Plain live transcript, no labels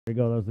There you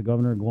go. That was the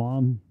governor of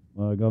Guam,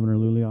 Governor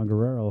Lulian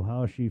Guerrero.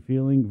 How is she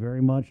feeling? Very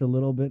much a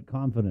little bit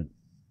confident.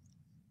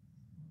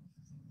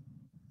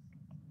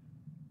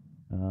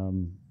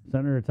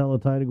 Senator Telo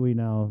Taitague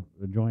now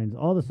joins.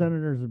 All the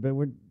senators have been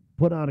we're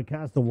put out a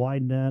cast a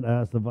wide net.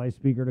 I asked the vice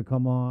speaker to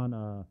come on.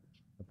 I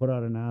put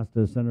out an ask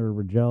to Senator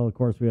Rogel. Of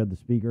course, we had the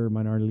speaker,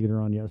 minority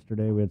leader, on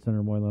yesterday. We had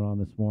Senator Moylan on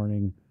this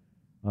morning.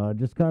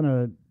 Just kind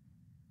of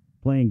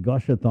playing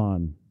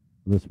gushathon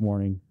this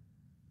morning.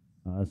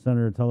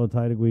 Senator Telo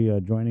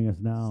Taitague joining us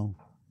now.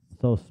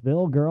 So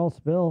spill, girl,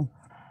 spill.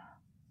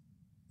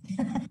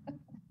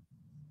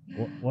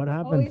 What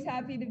happened? Always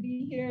happy to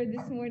be here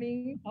this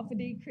morning. Alpha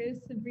Day, Chris,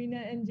 Sabrina,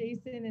 and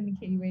Jason, and the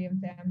KUAM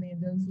family,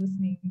 and those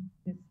listening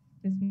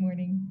this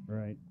morning.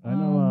 Right. I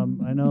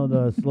know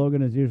the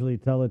slogan is usually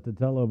 "Tell it to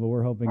Tello," but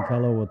we're hoping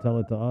Tello will tell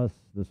it to us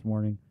this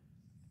morning.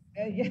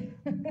 Yeah.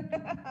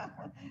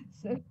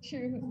 So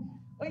true.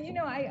 Well,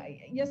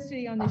 I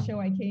yesterday on the show,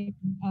 I came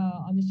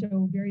on the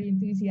show very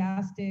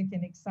enthusiastic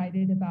and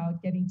excited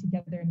about getting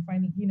together and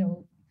finally,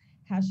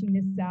 hashing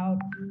this out.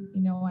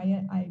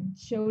 I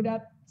showed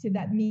up to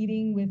that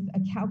meeting with a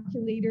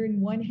calculator in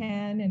one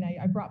hand, and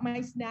I brought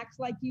my snacks,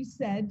 like you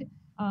said,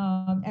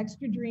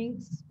 extra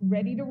drinks,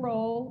 ready to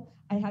roll.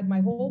 I had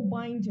my whole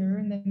binder,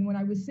 and then when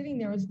I was sitting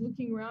there, I was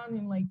looking around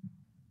and like,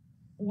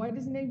 why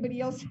doesn't anybody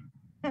else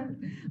have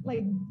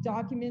like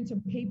documents or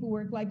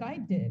paperwork like I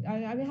did?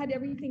 I had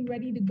everything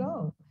ready to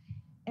go,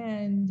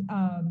 and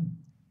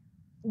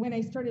when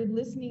I started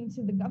listening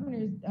to the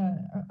governor's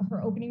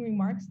her opening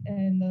remarks,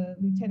 and the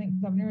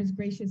lieutenant governor is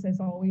gracious as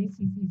always.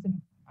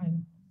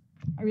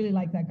 I really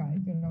like that guy,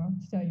 to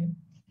tell you.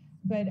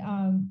 But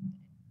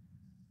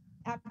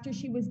after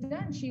she was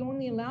done, she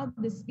only allowed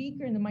the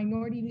speaker and the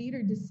minority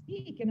leader to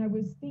speak, and I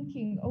was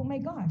thinking, oh my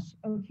gosh,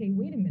 okay,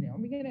 wait a minute, are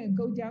we going to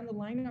go down the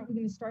line? Are we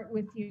going to start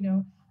with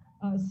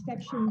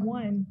section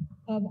 1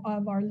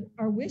 of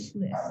our wish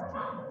list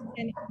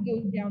and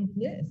go down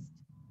the list?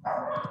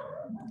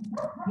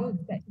 Oh,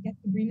 that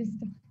Sabrina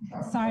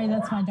stuff. Sorry,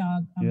 that's my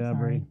dog. I'm Yeah,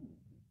 sorry. Bree.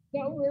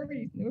 No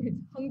worries. No,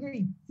 it's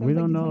hungry. We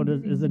don't know.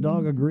 Hungry. Is the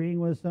dog agreeing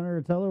with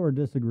Senator Tello or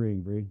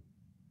disagreeing, Bree?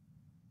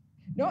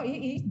 No,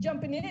 he's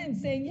jumping in and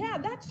saying, yeah,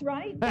 that's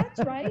right. That's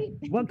right.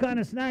 What kind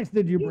of snacks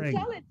did you bring? You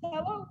tell it,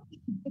 Tello.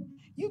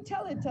 You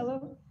tell it,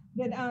 Tello.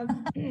 But I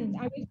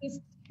was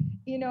just,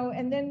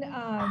 and then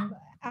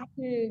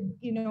after,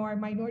 our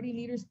minority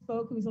leader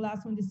spoke, who was the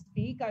last one to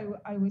speak,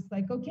 I was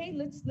like, okay,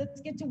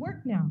 let's get to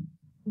work now.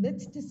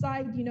 Let's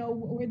decide,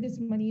 where this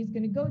money is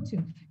going to go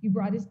to. You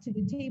brought us to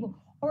the table,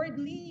 or at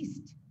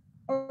least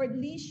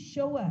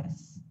show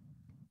us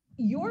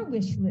your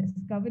wish list,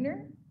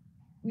 Governor.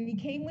 We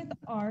came with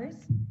ours,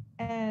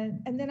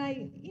 and then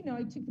I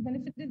took the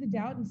benefit of the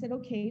doubt and said,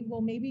 okay,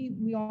 well, maybe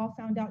we all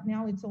found out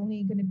now it's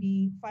only going to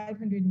be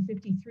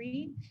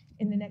 553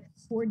 in the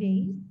next 4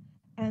 days,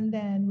 and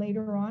then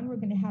later on we're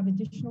going to have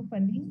additional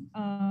funding,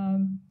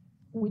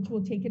 which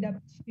will take it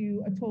up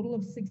to a total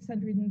of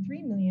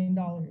 $603 million.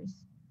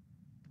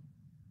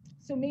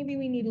 So maybe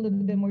we need a little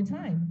bit more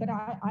time. But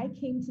I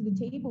came to the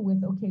table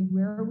with, okay,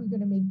 where are we going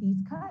to make these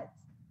cuts?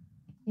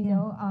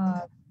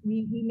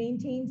 We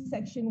maintain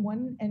section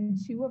 1 and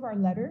 2 of our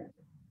letter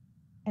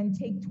and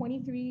take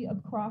 23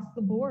 across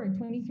the board,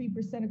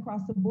 23%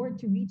 across the board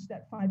to reach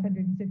that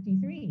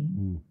 553.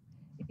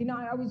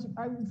 I was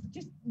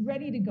just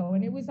ready to go.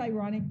 And it was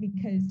ironic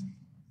because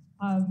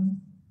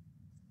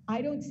I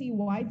don't see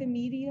why the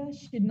media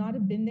should not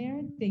have been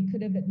there. They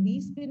could have at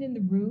least been in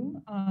the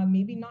room,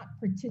 maybe not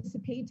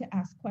participate to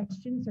ask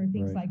questions or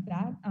things like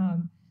that,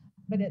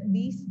 but at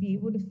least be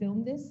able to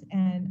film this.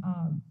 And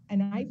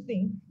I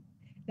think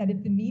that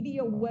if the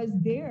media was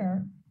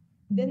there,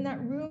 then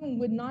that room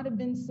would not have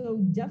been so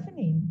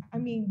deafening. I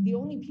mean, the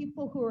only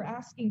people who are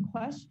asking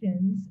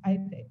questions, I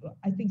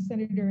think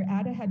Senator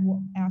Ada had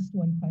asked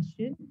one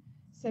question.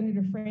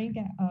 Senator Frank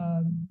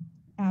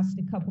asked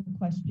a couple of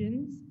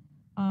questions.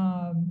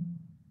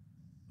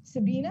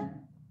 Sabina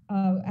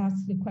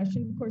asked the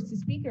question, of course, the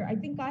speaker. I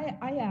think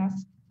I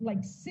asked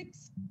like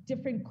 6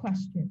 different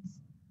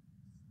questions.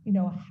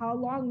 How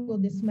long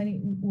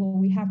will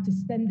we have to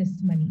spend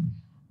this money?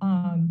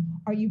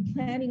 Are you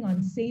planning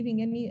on saving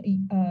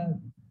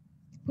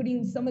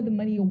putting some of the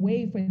money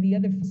away for the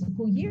other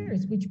fiscal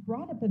years, which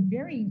brought up a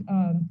very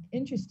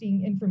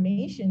interesting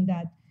information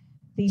that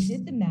they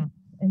did the math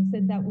and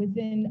said that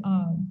within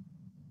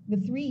the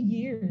 3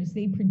 years,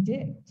 they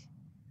predict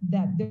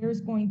that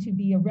there's going to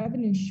be a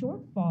revenue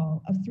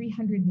shortfall of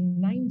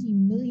 $390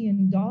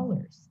 million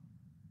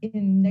in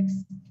the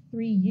next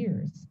 3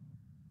 years.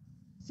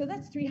 So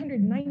that's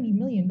 $390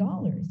 million.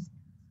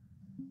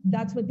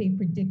 That's what they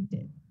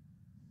predicted.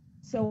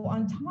 So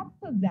on top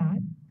of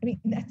that, I mean,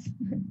 that's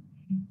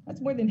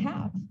more than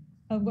half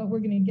of what we're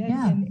going to get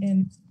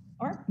in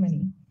ARC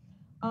money.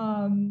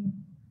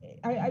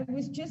 I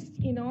was just,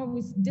 I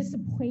was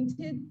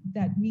disappointed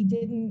that we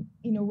didn't,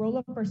 roll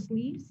up our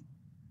sleeves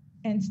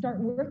and start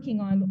working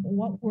on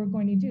what we're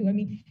going to do. I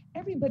mean,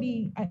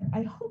 everybody,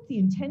 I hope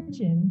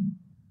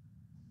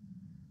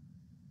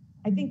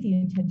I think the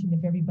intention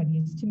of everybody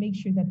is to make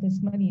sure that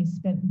this money is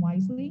spent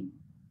wisely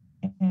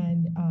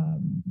And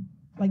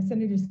like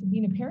Senator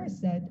Sabina Paris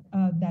said,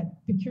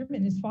 that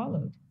procurement is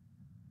followed,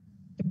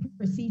 the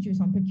procedures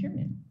on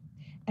procurement.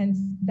 And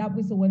that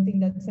was the one thing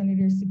that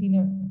Senator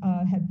Sabina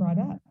had brought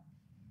up.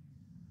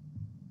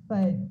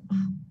 But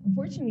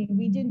unfortunately,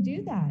 we didn't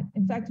do that.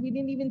 In fact, we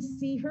didn't even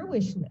see her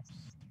wish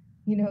list.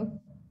 You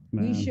know,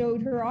 Man. we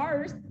showed her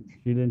ours.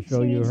 She didn't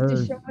show she you needs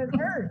hers. to show us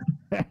hers.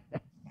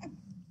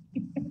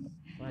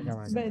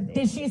 But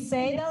did she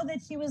say though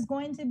that she was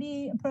going to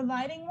be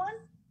providing one?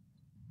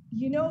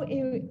 You know,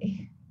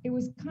 it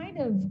was kind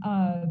of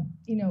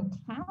you know,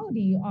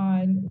 cloudy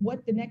on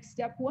what the next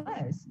step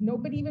was.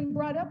 Nobody even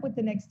brought up what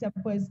the next step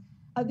was,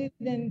 other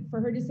than for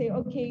her to say,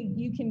 okay,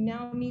 you can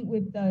now meet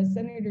with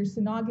Senator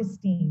San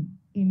Augustine,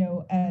 you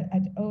know,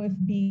 at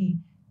OFB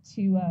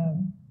to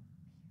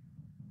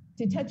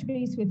touch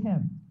base with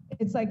him.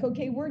 It's like,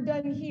 okay, we're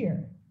done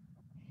here.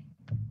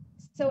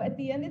 So at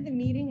the end of the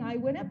meeting, I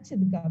went up to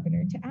the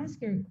governor to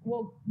ask her,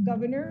 well,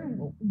 Governor,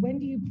 when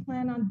do you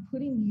plan on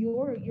putting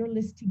your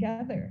list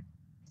together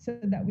so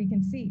that we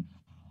can see?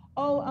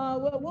 Oh,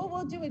 well,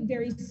 we'll do it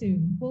very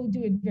soon. We'll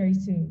do it very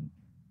soon.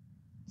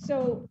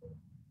 So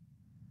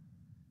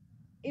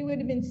it would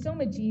have been so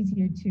much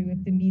easier too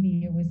if the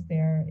media was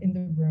there in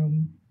the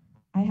room,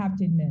 I have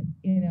to admit,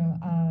 you know,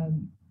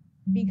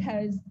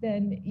 because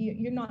then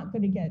you're not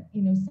going to get,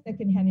 you know,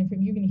 secondhand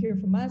information. You're going to hear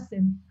from us,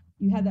 and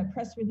you had that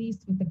press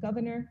release with the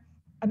governor.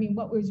 I mean,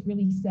 what was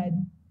really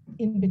said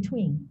in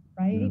between,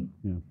 right?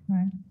 Yeah.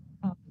 Right.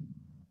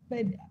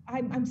 But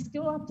I'm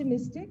still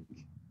optimistic.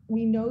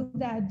 We know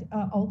that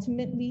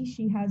ultimately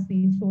she has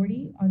the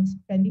authority on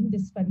spending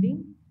this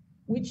funding,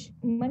 which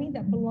money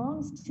that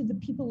belongs to the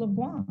people of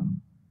Guam.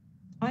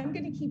 I'm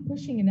going to keep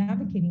pushing and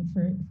advocating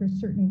for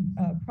certain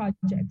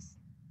projects,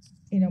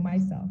 you know,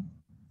 myself.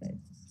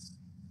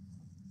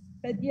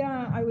 But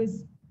yeah,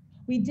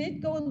 we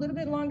did go a little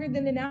bit longer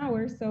than an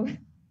hour, so.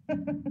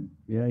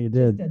 Yeah, you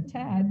did. Just a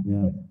tad.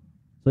 Yeah.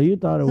 So you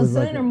thought it So was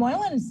Senator like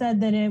Moylan said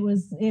that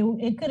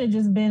it could have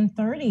just been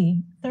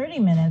 30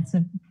 minutes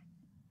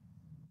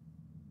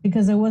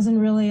because there wasn't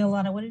really a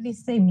lot of, what did he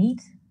say,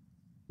 meat?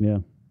 Yeah.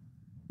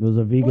 It was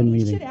a vegan he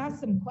meeting. should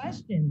ask some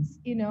questions,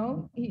 you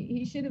know,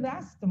 he should have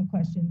asked some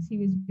questions. He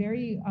was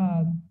very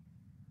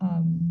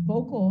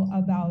vocal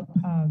about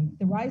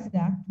the RISE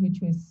Act, which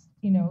was,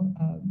 you know,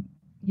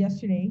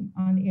 yesterday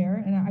on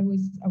air. And I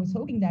was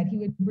hoping that he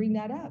would bring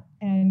that up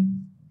and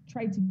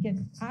try to get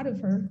out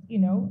of her, you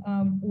know,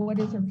 what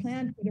is her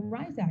plan for the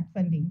RISE Act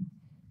funding,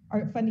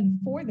 or funding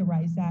for the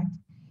RISE Act.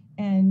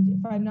 And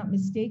if I'm not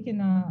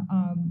mistaken,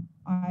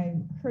 I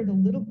heard a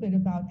little bit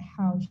about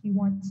how she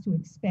wants to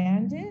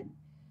expand it.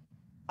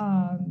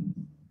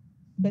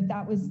 But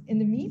that was in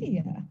the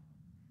media.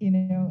 You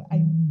know,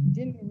 I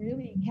didn't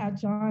really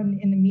catch on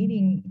in the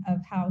meeting of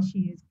how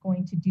she is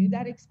going to do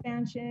that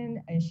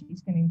expansion, and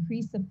she's going to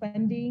increase the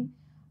funding.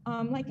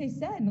 Like I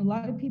said, a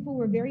lot of people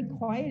were very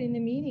quiet in the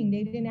meeting.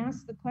 They didn't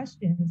ask the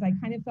questions. I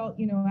kind of felt,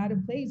 you know, out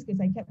of place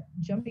because I kept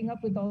jumping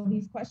up with all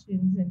these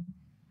questions. And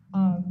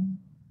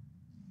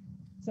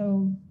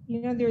so,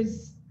 you know,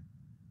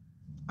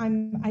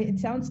 it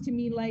sounds to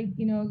me like,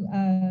 you know,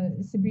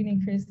 Sabrina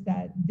and Chris,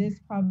 that this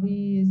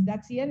probably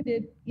that's the end.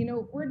 You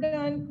know, we're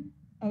done.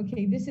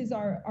 Okay, this is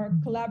our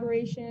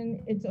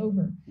collaboration, it's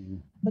over. Mm-hmm.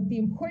 But the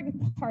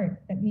important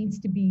part that needs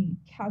to be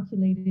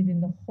calculated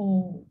in the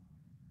whole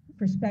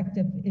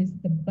perspective is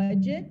the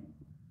budget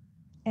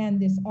and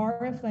this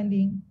RF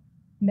funding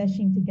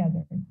meshing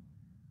together.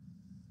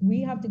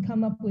 We have to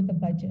come up with a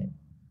budget.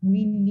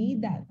 We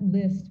need that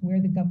list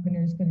where the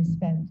governor is going to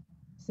spend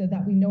so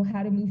that we know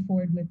how to move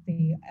forward with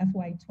the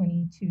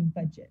FY22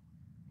 budget.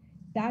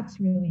 That's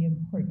really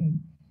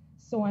important.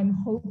 So I'm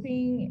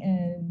hoping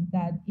and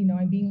that, you know,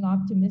 I'm being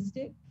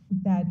optimistic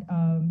that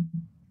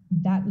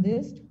that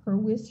list, her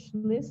wish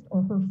list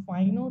or her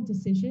final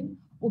decision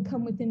will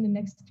come within the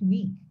next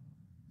week.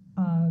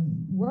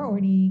 We're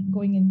already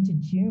going into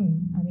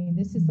June. I mean,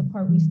 this is the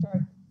part we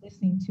start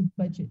listening to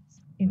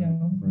budgets, you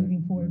know,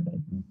 moving forward.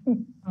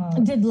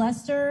 But did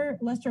Lester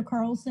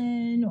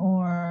Carlson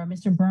or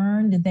Mr.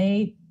 Byrne, did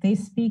they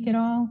speak at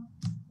all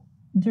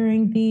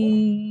during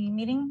the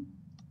meeting?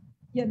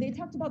 Yeah, they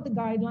talked about the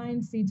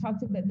guidelines. They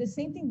talked about the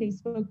same thing they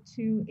spoke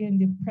to in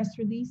the press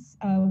release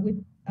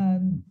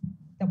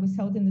that was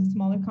held in the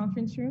smaller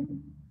conference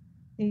room.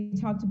 They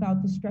talked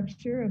about the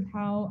structure of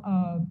how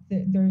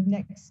their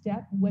next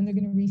step, when they're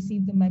going to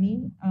receive the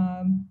money,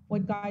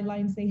 what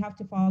guidelines they have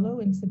to follow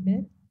and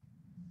submit.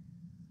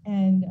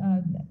 And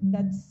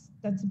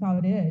that's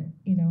about it,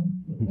 you know,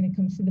 when it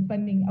comes to the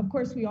funding. Of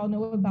course, we all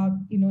know about,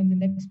 you know, in the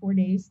next 4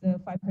 days,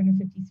 the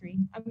 553.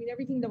 I mean,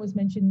 everything that was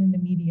mentioned in the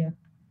media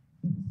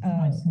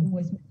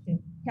was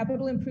mentioned.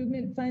 Capital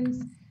improvement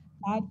funds,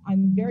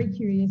 I'm very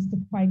curious to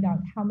find out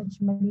how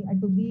much money. I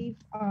believe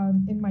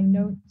in my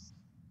notes,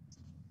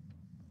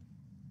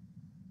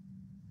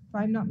 if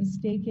I'm not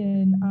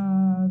mistaken,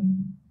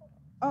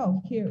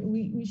 oh, here,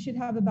 we should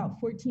have about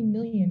 14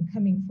 million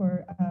coming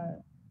for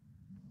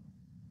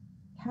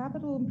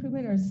capital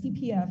improvement or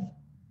CPF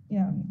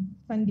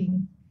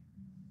funding.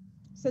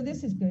 So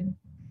this is good.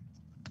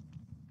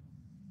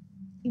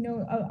 you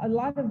know, a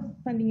lot of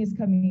funding is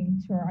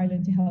coming to our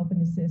island to help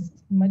and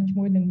assist, much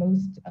more than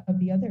most of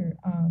the other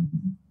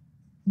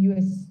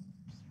U.S.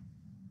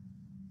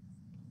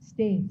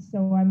 states.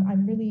 So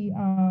I'm really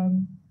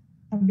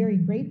I'm very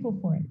grateful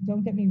for it.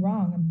 Don't get me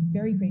wrong, I'm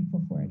very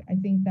grateful for it. I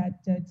think that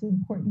it's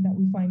important that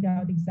we find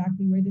out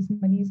exactly where this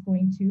money is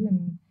going to,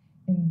 and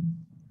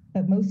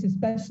but most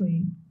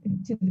especially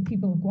to the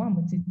people of Guam,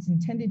 which it's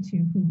intended to,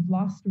 who've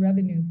lost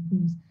revenue,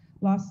 who's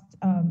lost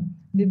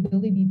the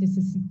ability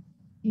to,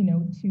 you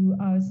know, to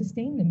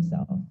sustain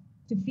themselves,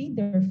 to feed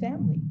their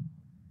family.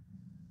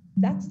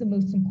 That's the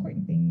most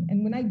important thing.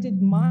 And when I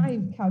did my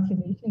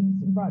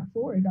calculations and brought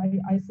forward,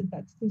 I said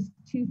that's those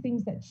two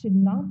things that should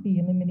not be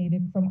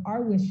eliminated from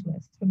our wish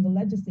list, from the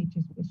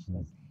legislature's wish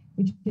list,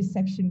 which is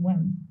Section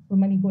 1, where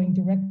money going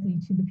directly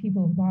to the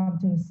people of Guam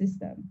to assist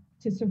them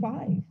to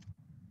survive.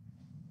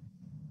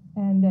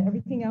 And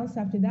everything else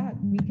after that,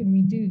 we can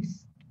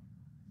reduce.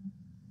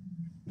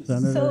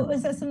 Senator? So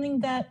is that something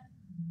that,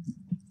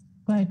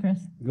 go ahead, Chris.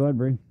 Go ahead,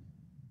 Bree.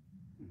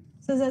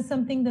 So is that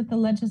something that the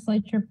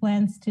legislature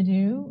plans to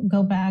do?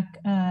 Go back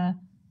and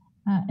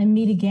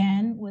meet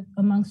again with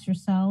amongst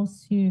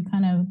yourselves to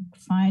kind of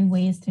find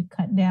ways to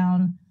cut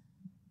down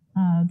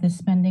the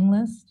spending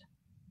list?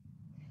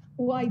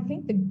 Well, I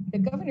think the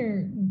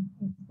governor,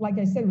 like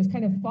I said, was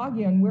kind of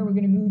foggy on where we're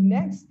going to move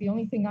next. The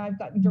only thing I've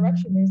gotten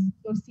direction is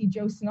go see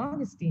Joe St.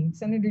 Augustine,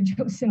 Senator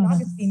Joe St.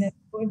 Augustine at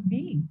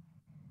OFB,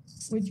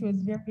 which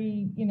was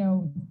very, you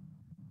know,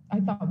 I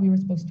thought we were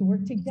supposed to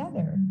work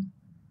together.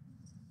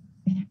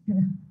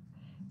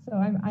 So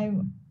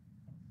I'm,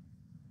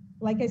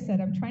 like I said,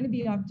 I'm trying to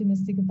be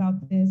optimistic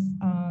about this,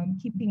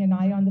 keeping an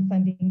eye on the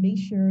funding, make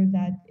sure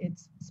that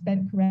it's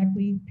spent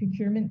correctly,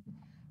 procurement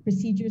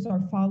procedures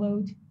are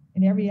followed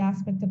in every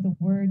aspect of the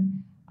word,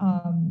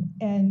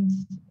 and,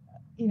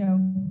 you know,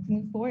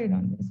 move forward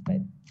on this.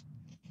 But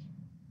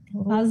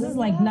this is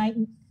like night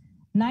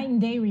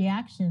and day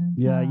reaction.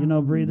 Yeah, you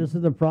know, Bree, this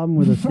is the problem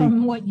with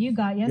from what you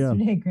got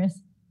yesterday, yeah.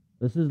 Chris.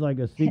 This is like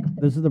a secret.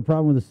 This is the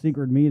problem with a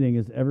secret meeting,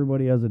 is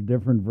everybody has a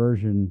different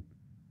version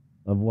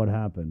of what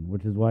happened,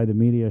 which is why the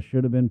media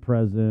should have been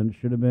present,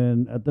 should have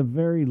been at the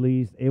very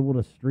least able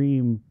to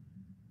stream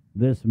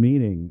this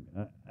meeting.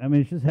 I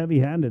mean, it's just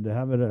heavy-handed to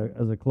have it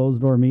as a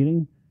closed-door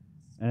meeting.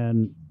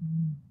 And,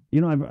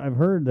 you know, I've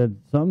heard that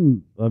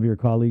some of your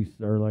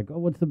colleagues are like, oh,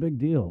 what's the big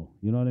deal?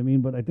 You know what I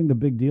mean? But I think the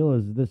big deal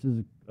is this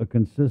is a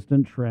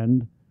consistent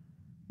trend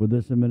with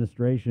this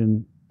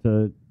administration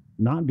to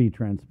not be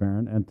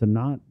transparent and to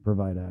not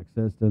provide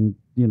access, and,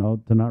 you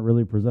know, to not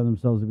really present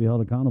themselves to be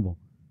held accountable.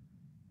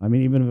 I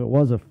mean, even if it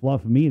was a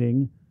fluff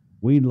meeting,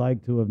 we'd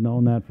like to have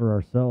known that for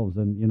ourselves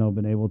and, you know,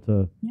 been able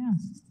to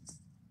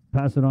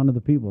pass it on to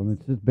the people. I mean,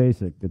 it's just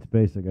basic. It's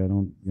basic. I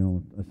don't, you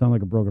know, I sound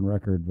like a broken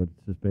record, but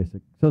it's just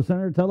basic. So,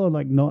 Senator Telo,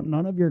 like,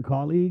 none of your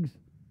colleagues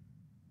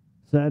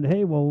said,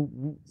 hey, well,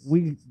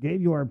 we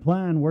gave you our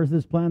plan. Where's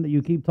this plan that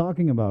you keep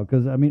talking about?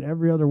 Because, I mean,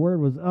 every other word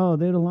was, oh, it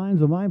aligns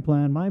with my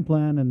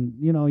plan. And,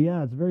 you know,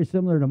 yeah, it's very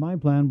similar to my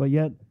plan, but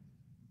yet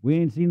we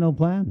ain't seen no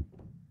plan.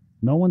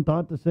 No one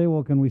thought to say,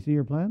 well, can we see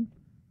your plan?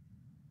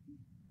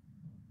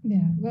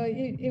 Yeah, well,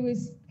 it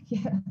was,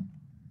 yeah.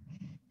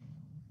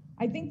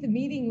 I think the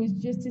meeting was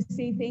just to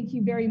say thank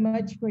you very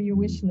much for your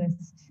wish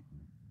list.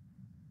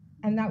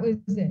 And that was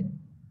it.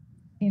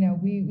 You know,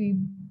 we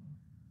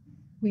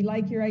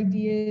like your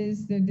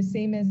ideas. They're the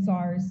same as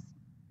ours.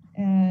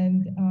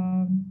 And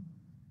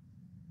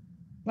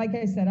like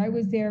I said, I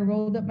was there,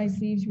 rolled up my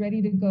sleeves,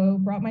 ready to go,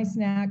 brought my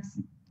snacks,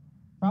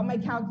 brought my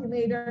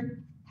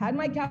calculator, had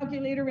my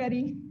calculator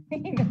ready,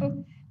 you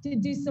know, to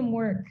do some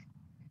work.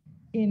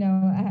 You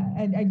know,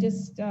 I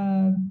just,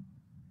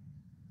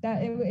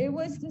 that it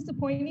was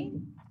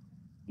disappointing,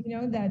 you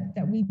know,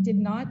 that we did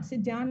not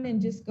sit down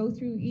and just go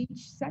through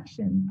each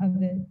section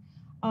of it.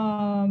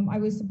 I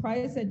was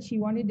surprised that she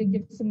wanted to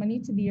give some money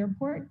to the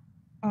airport,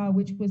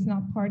 which was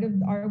not part of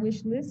our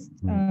wish list,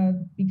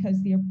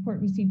 because the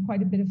airport received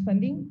quite a bit of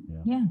funding.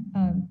 Yeah.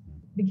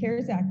 The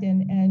CARES Act,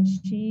 and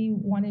she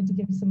wanted to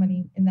give some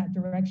money in that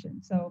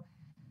direction. So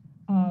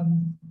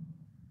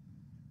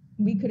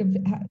we could have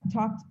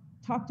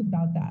talked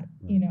about that,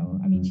 you know.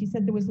 I mean, she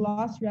said there was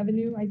lost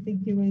revenue. I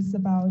think it was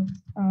about,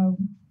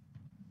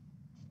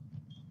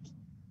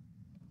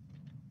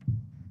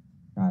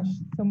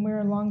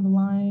 somewhere along the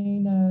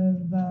line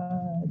of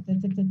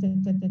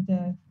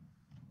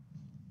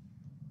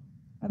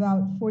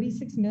about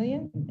 46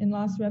 million in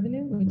lost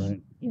revenue,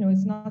 which, you know,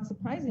 is not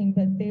surprising,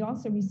 but they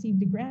also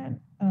received a grant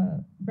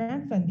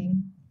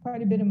funding,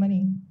 quite a bit of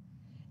money.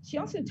 She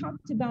also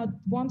talked about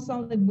Guam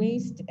Solid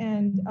Waste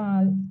and,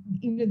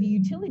 you know, the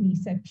utility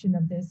section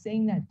of this,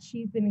 saying that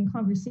she's been in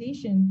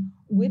conversation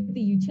with the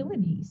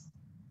utilities,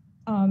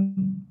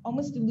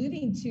 almost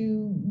alluding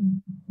to,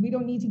 we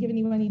don't need to give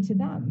any money to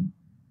them.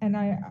 And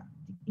I,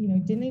 you know,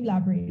 didn't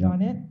elaborate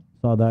on it.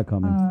 Saw that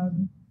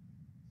coming.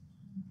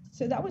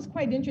 So that was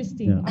quite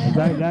interesting.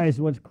 Yeah. Guys,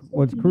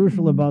 what's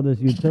crucial about this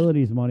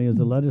utilities money is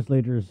the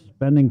legislature's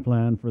spending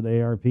plan for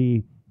the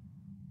ARP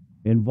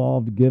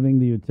involved giving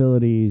the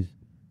utilities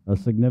a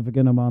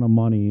significant amount of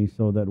money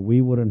so that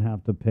we wouldn't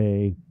have to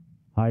pay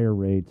higher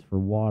rates for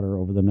water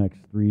over the next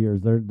 3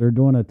 years. They're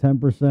doing a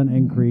 10%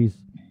 increase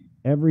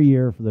every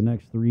year for the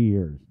next 3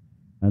 years.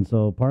 And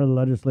so part of the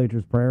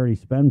legislature's priority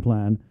spend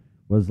plan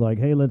was like,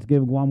 hey, let's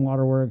give Guam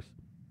Water Works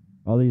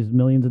all these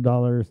millions of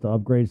dollars to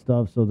upgrade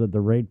stuff so that the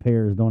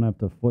ratepayers don't have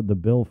to foot the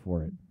bill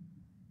for it.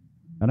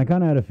 And I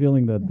kind of had a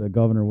feeling that the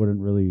governor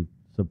wouldn't really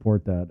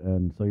support that.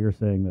 And so you're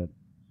saying that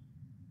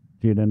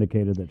she had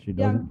indicated that she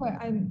doesn't? Yeah,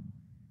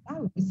 I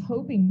was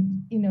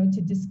hoping,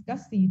 to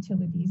discuss the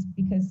utilities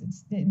because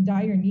it's in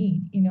dire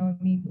need. I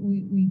mean,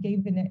 we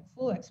gave a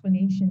full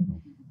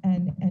explanation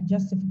and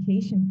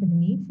justification for the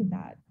need for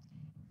that.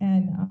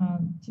 And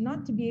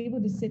to be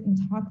able to sit and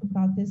talk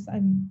about this,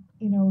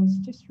 was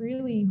just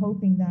really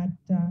hoping that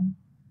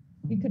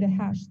we could have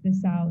hashed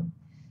this out.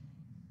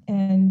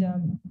 And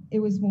it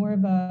was more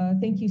of a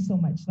thank you so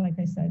much, like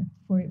I said,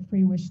 for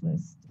your wish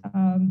list.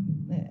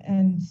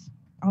 And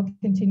I'll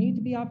continue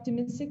to be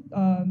optimistic.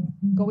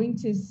 Going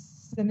to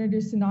Senator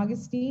San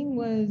Augustine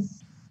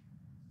was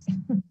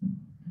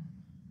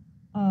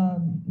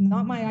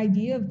not my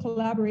idea of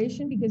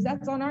collaboration because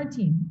that's on our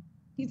team.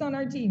 He's on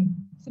our team,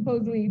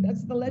 supposedly.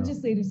 That's the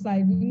legislative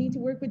side. We need to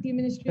work with the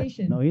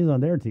administration. No, he's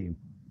on their team.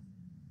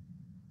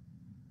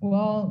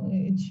 Well,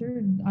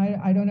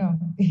 I don't know.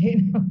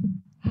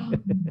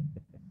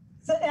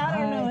 So I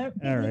don't know.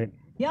 All right.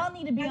 Y'all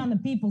need to be on the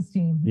people's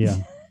team. Yeah.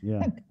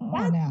 That's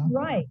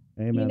right.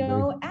 Amen,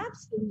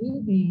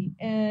 absolutely.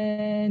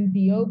 And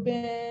be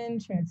open,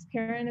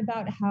 transparent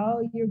about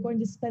how you're going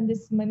to spend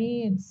this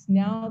money. It's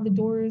now the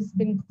door has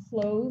been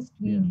closed.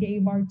 We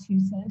gave our 2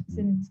 cents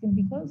and it's going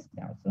to be closed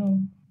now. So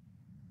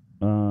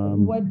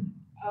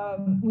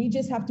we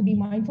just have to be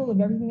mindful of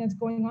everything that's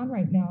going on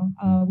right now.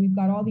 We've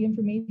got all the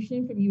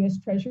information from U.S.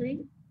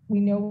 Treasury.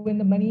 We know when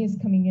the money is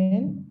coming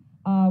in.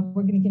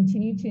 We're going to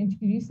continue to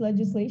introduce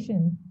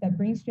legislation that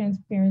brings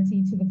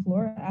transparency to the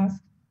floor,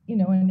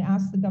 and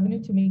ask the governor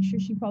to make sure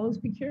she follows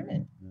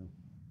procurement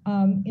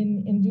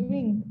in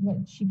doing what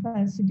she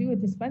plans to do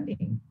with this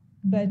funding.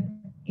 But,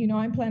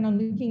 I plan on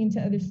looking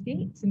into other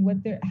states and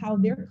how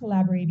they're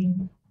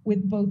collaborating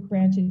with both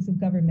branches of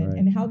government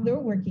and how they're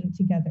working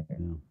together.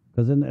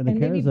 Because in the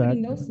CARES Act,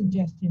 putting those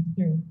suggestions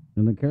through.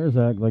 In the CARES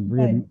Act, like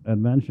Bree had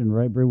mentioned,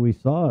 right, Bree, we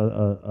saw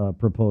a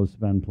proposed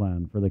spend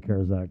plan for the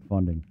CARES Act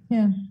funding.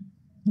 Yeah.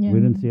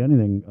 We didn't see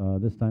anything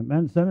this time.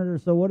 And Senator,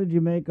 so what did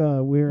you make?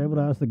 We were able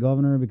to ask the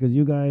governor because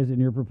you guys in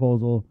your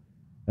proposal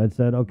had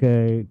said,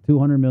 okay,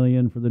 $200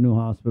 million for the new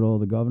hospital.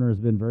 The governor has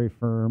been very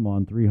firm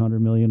on $300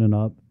 million and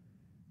up.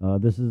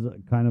 This is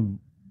kind of,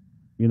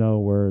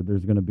 where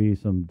there's going to be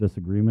some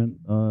disagreement,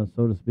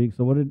 so to speak.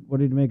 So what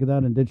did you make of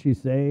that? And did she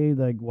say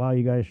like, wow,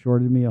 you guys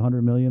shorted me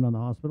 $100 million on the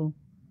hospital?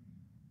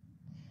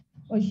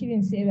 Well, she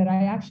didn't say that.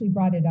 I actually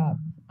brought it up.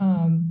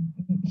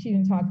 She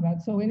didn't talk about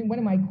it. So in one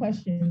of my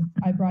questions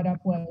I brought up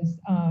was,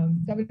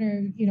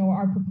 Governor,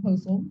 our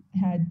proposal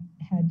had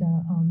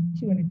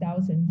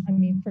 200,000. I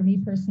mean, for me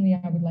personally,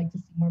 I would like to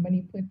see more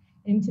money put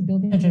into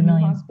building a new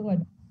hospital. I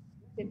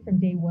did from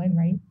day one,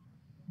 right?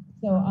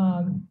 So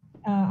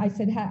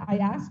I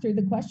asked her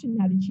the question,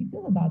 how did she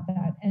feel about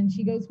that? And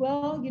she goes,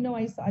 well,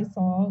 I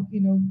saw,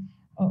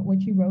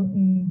 what you wrote,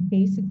 and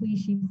basically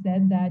she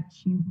said that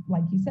she,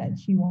 like you said,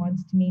 she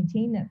wants to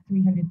maintain that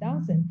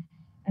 300,000.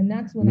 And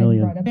that's when I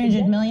brought up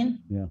 300 million?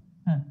 Yeah.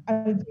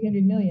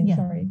 300 million, yeah.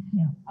 Sorry.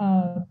 Yeah.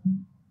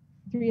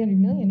 300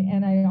 million.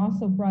 And I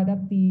also brought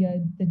up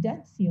the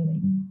debt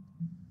ceiling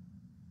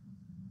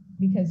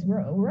because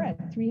we're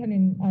at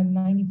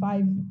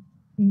 $395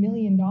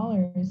 million,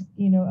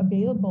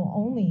 available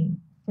only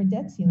for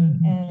debt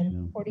ceiling.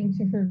 And according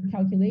to her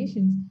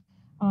calculations,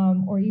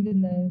 or even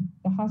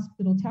the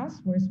hospital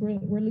task force,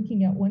 we're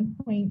looking at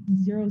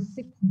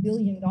 $1.06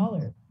 billion.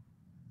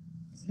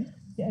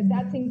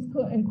 That's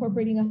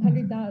incorporating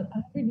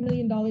 $100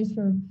 million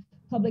for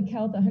public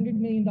health, $100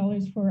 million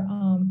for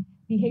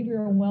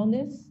behavioral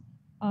wellness,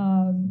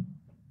 and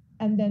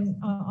then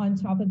on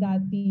top of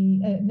that,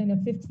 then a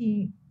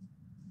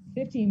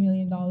 $50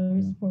 million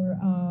for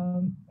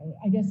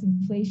I guess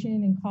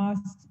inflation and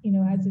costs,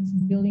 as it's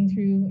building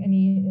through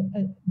any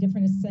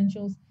different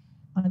essentials,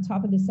 on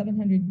top of the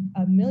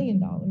 $700 million.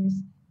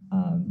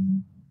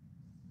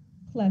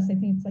 Plus, I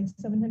think it's like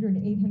 $700 to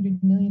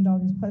 $800 million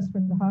plus for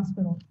the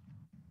hospital.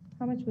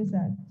 How much was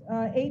that?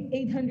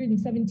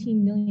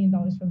 $817 million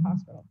for the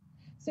hospital.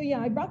 So yeah,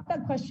 I brought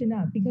that question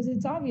up because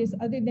it's obvious,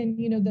 other than,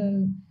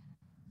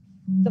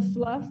 the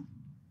fluff,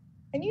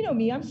 and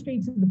me, I'm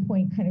straight to the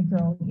point kind of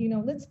girl,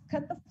 let's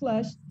cut the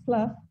fluff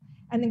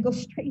and then go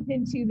straight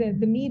into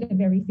the meat of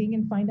everything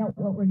and find out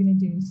what we're going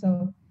to do.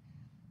 So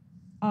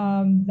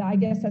I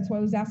guess that's why I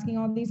was asking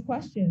all these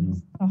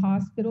questions. The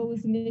hospital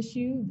was an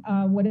issue.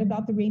 What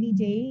about the rainy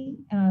day?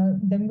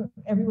 Then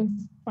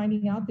everyone's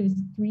finding out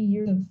there's 3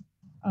 years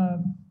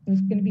of,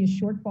 there's going to be a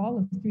shortfall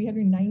of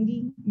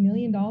 $390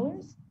 million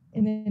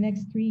in the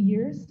next 3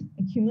 years,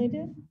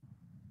 accumulative.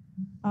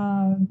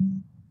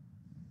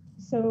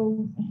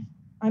 So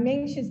I'm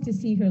anxious to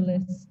see her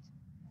list.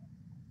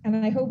 And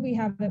I hope we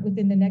have it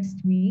within the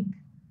next week.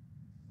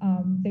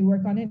 They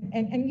work on it,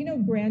 and you know,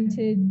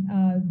 granted,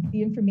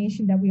 the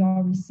information that we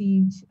all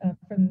received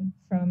from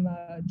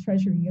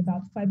Treasury,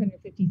 about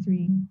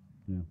 553,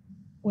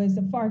 was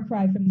a far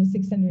cry from the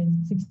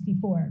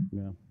 664.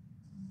 Yeah.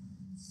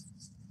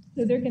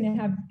 So they're going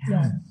to have,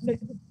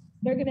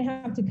 they're going to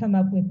have to come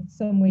up with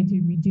some way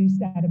to reduce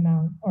that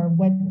amount, or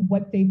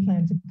what they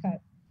plan to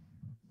cut.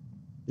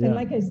 Yeah. And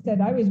like I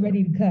said, I was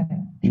ready to cut.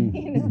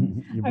 You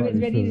know, I was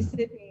ready to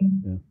sit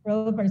and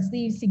roll up our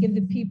sleeves to give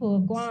the people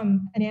of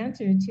Guam an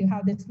answer to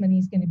how this money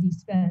is going to be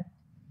spent.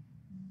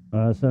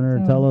 Senator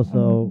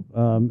Telo,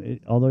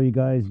 although you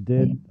guys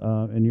did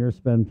in your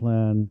spend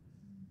plan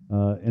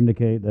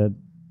indicate that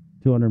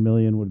 200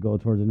 million would go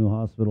towards a new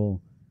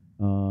hospital,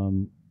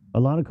 a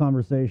lot of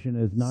conversation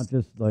is not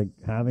just like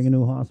having a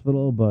new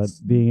hospital, but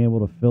being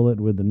able to fill it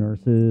with the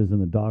nurses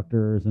and the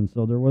doctors. And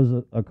so there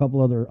was a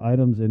couple other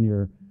items in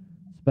your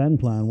spend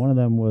plan. One of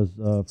them was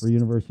for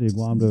University of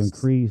Guam to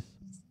increase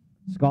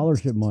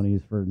scholarship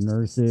monies for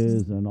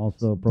nurses, and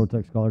also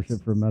Protect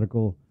Scholarship for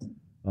medical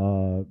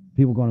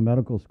people going to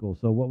medical school.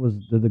 So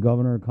did the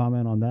governor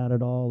comment on that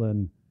at all?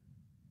 And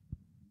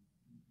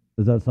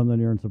is that something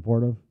you're in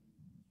support of?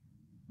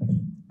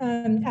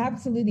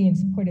 Absolutely in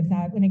support of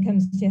that when it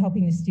comes to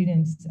helping the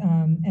students,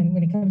 and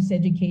when it comes to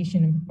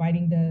education and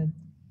providing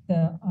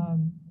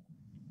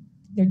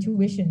their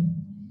tuition.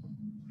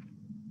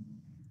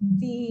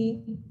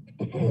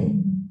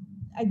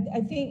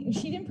 I think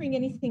she didn't bring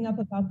anything up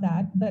about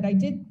that, but I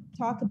did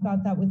talk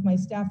about that with my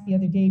staff the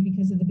other day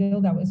because of the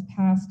bill that was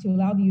passed to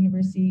allow the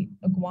University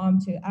of Guam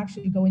to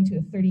actually go into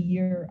a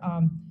 30-year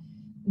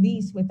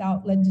lease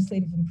without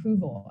legislative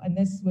approval. And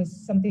this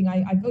was something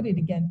I voted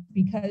against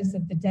because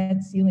of the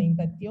debt ceiling.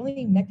 But the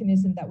only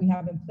mechanism that we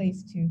have in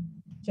place to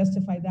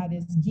justify that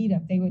is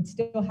GITA. They would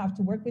still have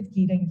to work with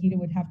GITA, and GITA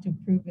would have to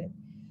approve it.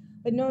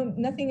 But no,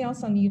 nothing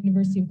else on the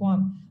University of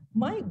Guam.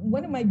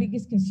 One of my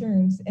biggest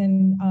concerns,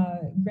 and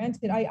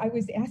granted, I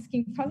was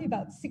asking probably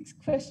about 6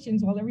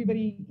 questions while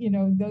everybody, you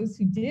know, those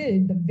who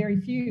did, the very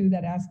few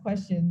that asked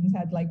questions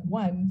had like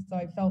 1, so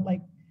I felt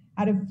like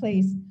out of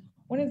place.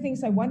 One of the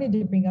things I wanted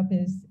to bring up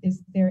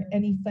is there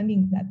any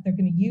funding that they're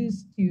going to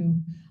use to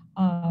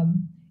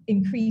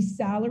increase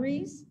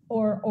salaries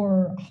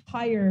or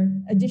hire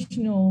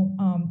additional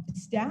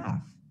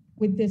staff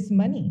with this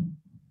money?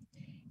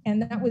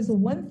 And that was the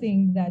one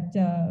thing that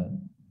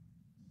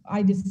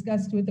I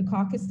discussed with the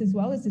caucus as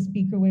well as the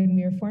speaker when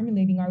we were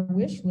formulating our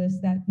wish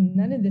list, that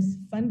none of this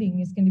funding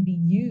is going to be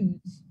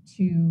used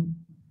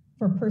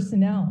for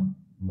personnel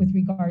with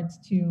regards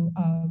to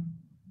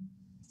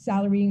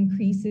salary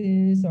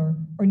increases or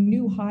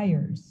new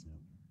hires.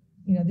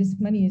 You know, this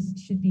money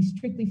should be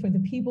strictly for the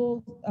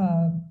people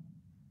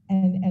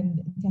and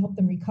to help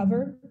them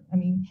recover. I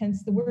mean,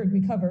 hence the word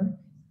recover,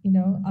 you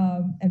know,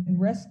 and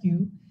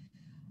rescue,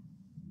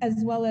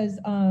 as well as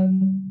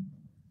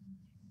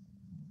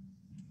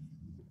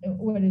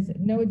what is it?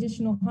 No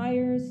additional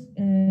hires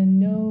and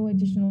no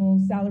additional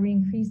salary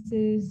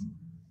increases.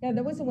 Yeah,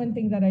 that was the one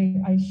thing that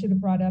I should have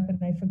brought up and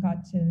I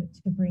forgot to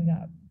bring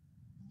up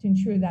to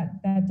ensure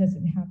that that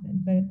doesn't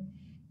happen. But,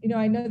 you know,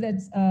 I know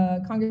that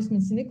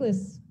Congressman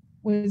Nicholas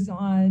was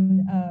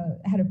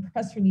had a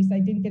press release. I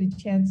didn't get a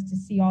chance to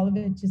see all of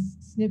it,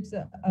 just snips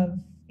of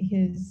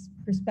his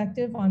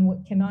perspective on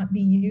what cannot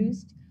be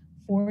used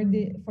for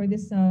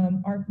this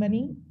ARP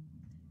money.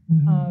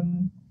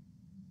 Mm-hmm.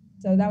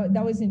 So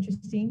that was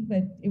interesting,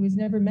 but it was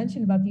never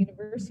mentioned about the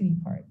university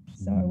part.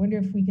 So I wonder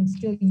if we can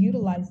still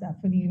utilize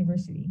that for the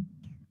university.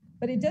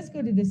 But it does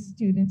go to the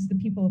students, the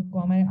people of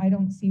Guam. I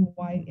don't see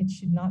why it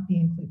should not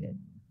be included.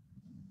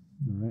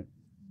 All right.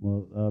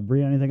 Well,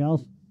 Bree, anything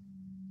else?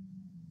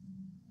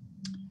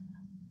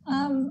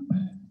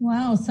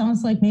 Wow,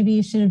 sounds like maybe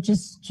you should have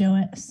just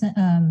joined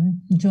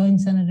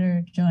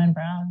Senator Joanne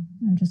Brown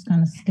and just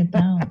kind of skipped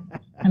out.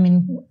 I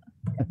mean,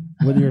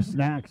 with your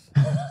snacks.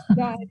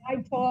 No,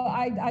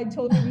 I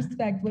totally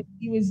respect what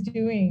he was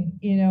doing.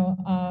 You know,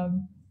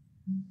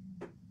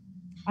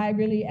 I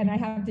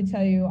have to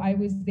tell you, I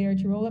was there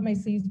to roll up my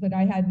sleeves, but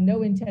I had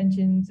no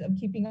intentions of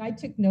keeping. I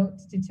took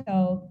notes to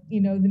tell,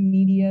 you know, the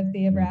media if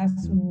they ever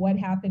asked what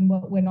happened,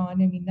 what went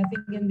on. I mean,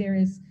 nothing in there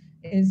is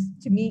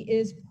to me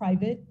is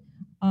private.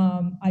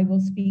 I will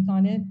speak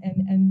on it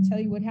and tell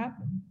you what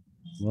happened.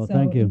 Well, so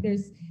thank you.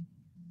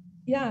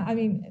 I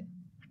mean,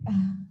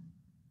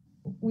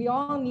 we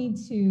all need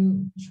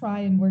to try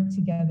and work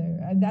together.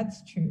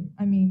 That's true.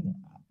 I mean,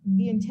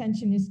 the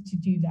intention is to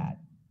do that.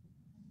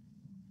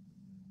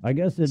 I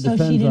guess it so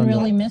depends. So she didn't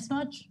really miss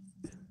much?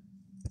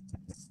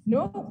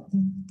 No.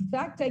 In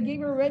fact, I gave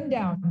her a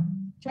rundown.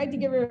 Tried to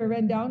give her a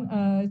rundown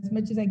as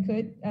much as I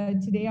could.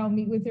 Today I'll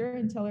meet with her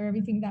and tell her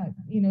everything that,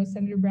 you know,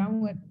 Senator Brown,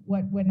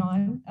 what went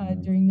on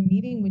during the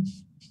meeting, which,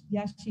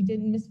 yes, she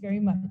didn't miss very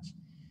much.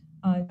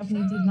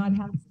 Definitely did not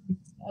have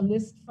a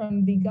list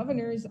from the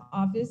governor's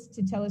office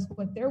to tell us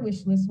what their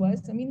wish list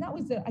was. I mean, that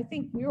was I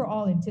think we were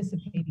all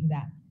anticipating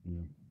that.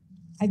 Yeah.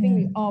 I think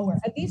we all were,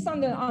 at least on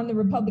the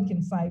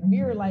Republican side.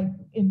 We were like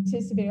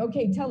anticipating,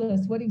 okay, tell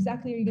us, what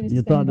exactly are you going to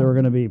spend? You thought there were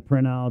going to be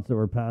printouts that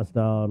were passed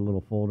out,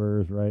 little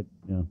folders, right?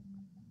 Yeah.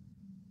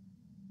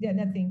 Yeah,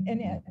 nothing.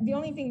 And the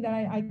only thing that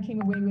I came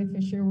away with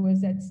for sure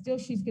was that still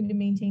she's going to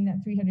maintain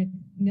that $300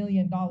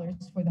 million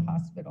for the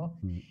hospital.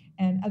 Mm.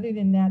 And other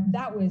than that,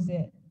 that was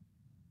it.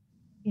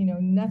 You know,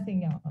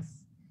 nothing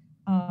else.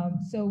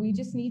 So we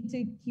just need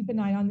to keep an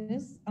eye on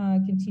this,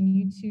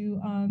 continue to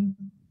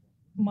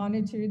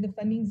monitor the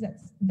fundings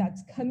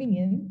that's coming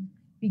in,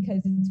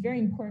 because it's very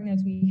important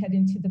as we head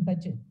into the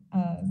budget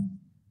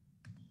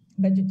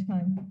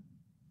time.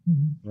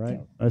 Right.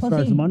 So- That Well,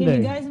 starts if Monday.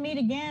 you guys meet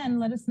again,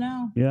 let us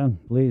know. Yeah,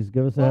 please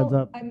give us a heads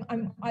up.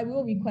 I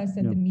will request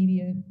that Yep. the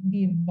media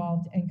be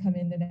involved and come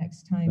in the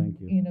next time,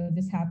 Thank you.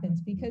 this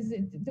happens, because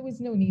there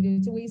was no need.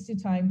 It's a waste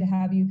of time to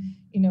have you,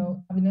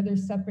 have another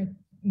separate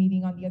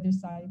meeting on the other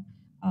side.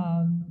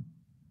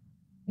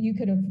 You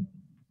could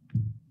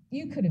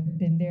have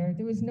been there.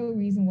 There was no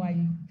reason why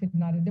you could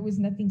not have. There was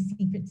nothing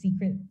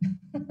secret.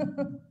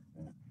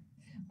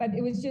 But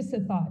it was just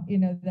a thought,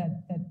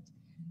 that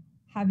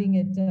having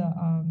it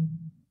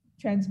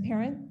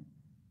transparent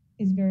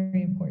is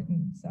very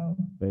important. So,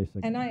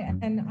 Basic. and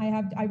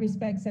I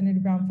respect Senator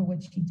Brown for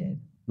what she did.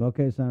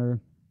 Okay, Senator.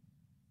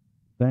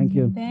 Thank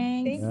you.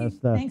 Thanks. Thank you.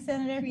 That's Thanks,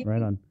 Senator.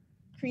 right on.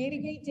 Create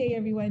a great day,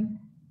 everyone.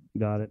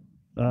 Got it.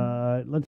 Let's